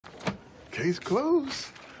Case closed.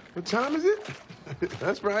 What time is it?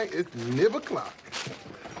 That's right, it's nib o'clock.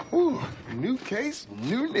 Ooh, new case,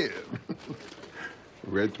 new nib.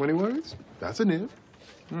 Read 20 words? That's a nib.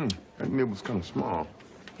 That nib was kind of small.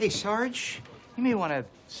 Hey, Sarge, you may want to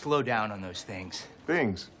slow down on those things.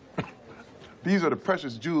 Things? These are the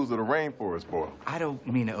precious jewels of the rainforest, Boyle. I don't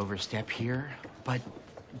mean to overstep here, but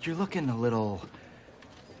you're looking a little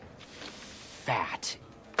fat.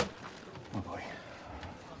 Oh, boy.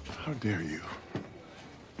 How dare you?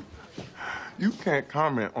 You can't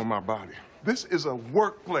comment on my body. This is a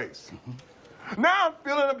workplace. Now I'm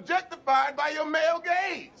feeling objectified by your male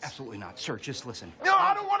gaze. Absolutely not. Sir, just listen. No,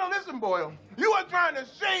 I don't want to listen, Boyle. You are trying to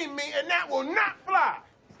shame me, and that will not fly.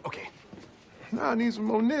 Okay. Now I need some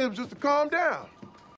more nibs just to calm down.